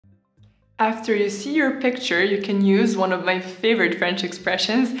After you see your picture, you can use one of my favorite French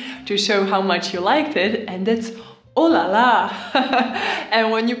expressions to show how much you liked it, and that's oh la la! And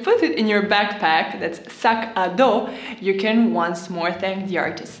when you put it in your backpack, that's sac à dos, you can once more thank the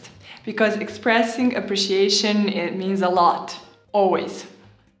artist. Because expressing appreciation, it means a lot, always.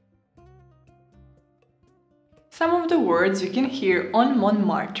 Some of the words you can hear on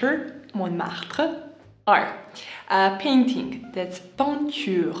Montmartre are painting, that's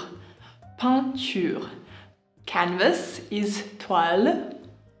peinture, peinture. Canvas is toile,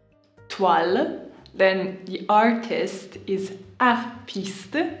 toile. Then the artist is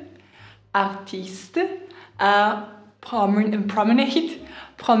artiste, artiste. Promenade,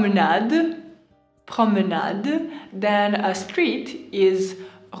 promenade, promenade. Then a street is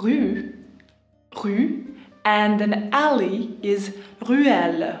rue, rue. And an alley is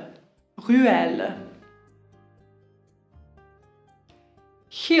ruelle, ruelle.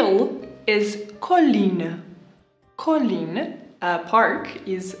 Hill is colline, colline. Park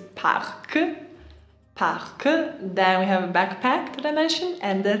is parc, parc. Then we have a backpack that I mentioned,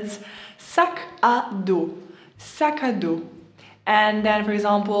 and that's sac à dos, sac à dos. And then, for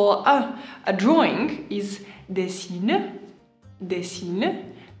example, a drawing is dessine, dessine.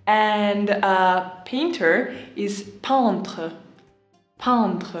 And a painter is peintre,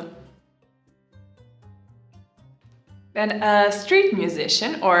 peintre. Then a street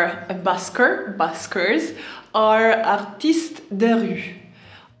musician or a busker, buskers, are artistes de rue,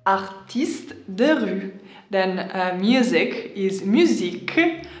 artistes de rue. Then music is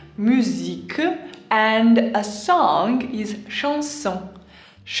musique, musique. And a song is chanson,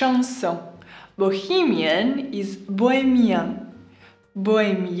 chanson. Bohemian is bohémien,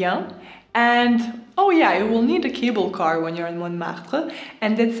 bohémien. And oh yeah, you will need a cable car when you're in Montmartre,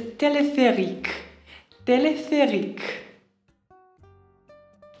 and that's téléphérique, téléphérique.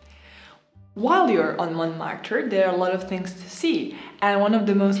 While you're on Montmartre, there are a lot of things to see, and one of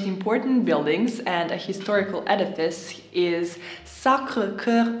the most important buildings and a historical edifice is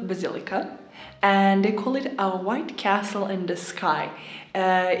Sacré-Cœur Basilica, and they call it a white castle in the sky.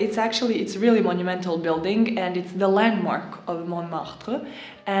 It's really monumental building, and it's the landmark of Montmartre,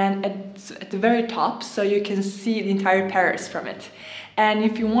 and it's at the very top, so you can see the entire Paris from it. And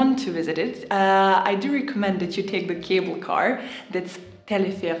if you want to visit it, I do recommend that you take the cable car, that's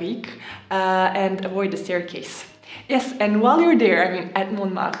téléphérique, and avoid the staircase. Yes, and while you're there, I mean at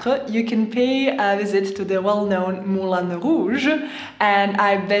Montmartre, you can pay a visit to the well-known Moulin Rouge, and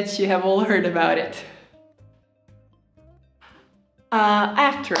I bet you have all heard about it.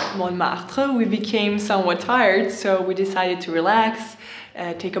 After Montmartre, we became somewhat tired, so we decided to relax,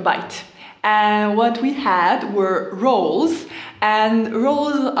 take a bite. And what we had were rolls, and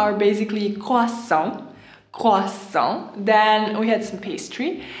rolls are basically croissant, croissant. Then we had some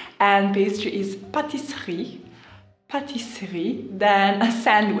pastry, and pastry is pâtisserie, pâtisserie. Then a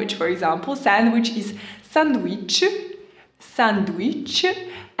sandwich, for example. Sandwich is sandwich, sandwich.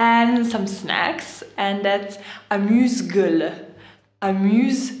 And some snacks, and that's amuse-gueule,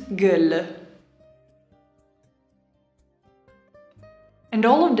 amuse-gueule. And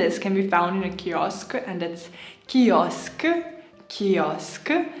all of this can be found in a kiosk, and that's kiosque,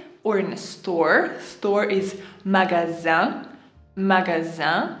 kiosque, or in a store. Store is magasin,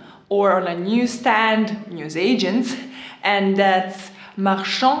 magasin, or on a newsstand, newsagent, and that's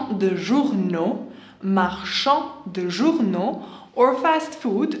marchand de journaux, marchand de journaux, or fast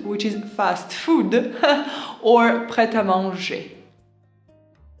food, which is fast food, or prêt-à-manger.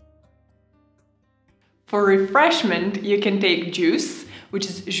 For refreshment, you can take juice, which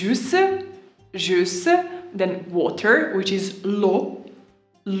is jus, jus, then water, which is l'eau,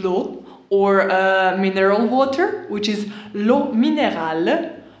 l'eau, or mineral water, which is l'eau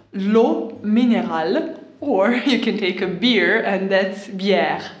minérale, l'eau minérale, or you can take a beer, and that's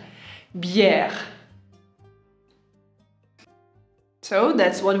bière, bière. So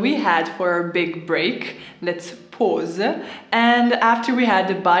that's what we had for our big break. Let's pause. And after we had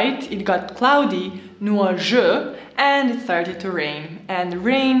the bite, it got cloudy, nuageux, and it started to rain. And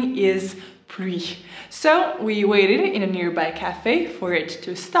rain is pluie. So we waited in a nearby cafe for it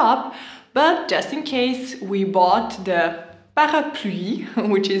to stop, but just in case, we bought the parapluie,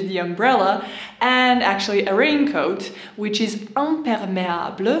 which is the umbrella, and actually a raincoat, which is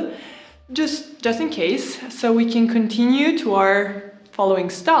imperméable, just in case, so we can continue to our following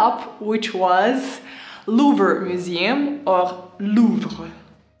stop, which was Louvre Museum, or Louvre.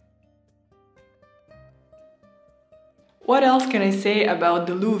 What else can I say about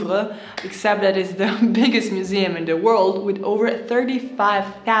the Louvre, except that it's the biggest museum in the world with over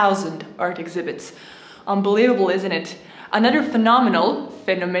 35,000 art exhibits. Unbelievable, isn't it? Another phenomenal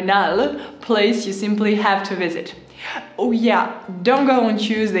place you simply have to visit. Oh yeah, don't go on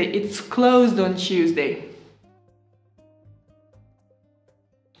Tuesday, it's closed on Tuesday.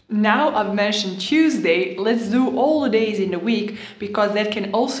 Now I've mentioned Tuesday, let's do all the days in the week because that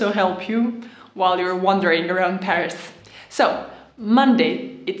can also help you while you're wandering around Paris. So,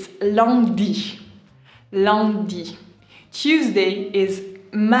 Monday, it's lundi. Lundi. Tuesday is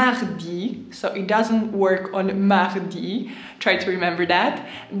mardi, so it doesn't work on mardi. Try to remember that.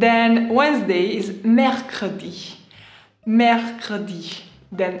 Then Wednesday is mercredi. Mercredi.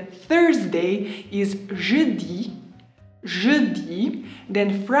 Then Thursday is jeudi. Jeudi.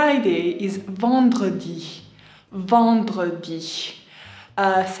 Then Friday is vendredi. Vendredi.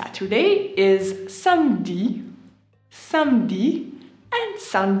 Saturday is samedi. Samedi. And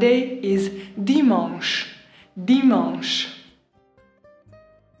Sunday is dimanche. Dimanche.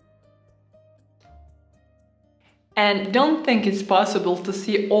 And don't think it's possible to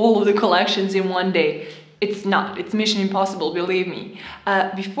see all of the collections in one day. It's not. It's mission impossible, believe me.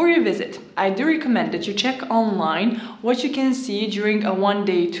 Before you visit, I do recommend that you check online what you can see during a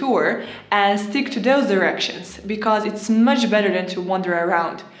one-day tour and stick to those directions because it's much better than to wander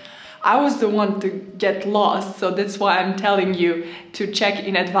around. I was the one to get lost, so that's why I'm telling you to check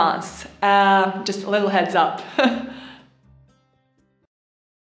in advance. Just a little heads up.